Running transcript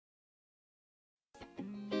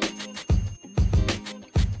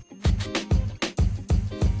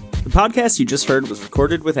podcast you just heard was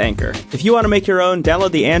recorded with Anchor. If you want to make your own,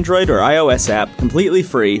 download the Android or iOS app completely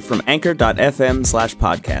free from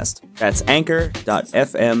anchor.fm/podcast. That's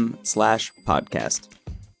anchor.fm/podcast.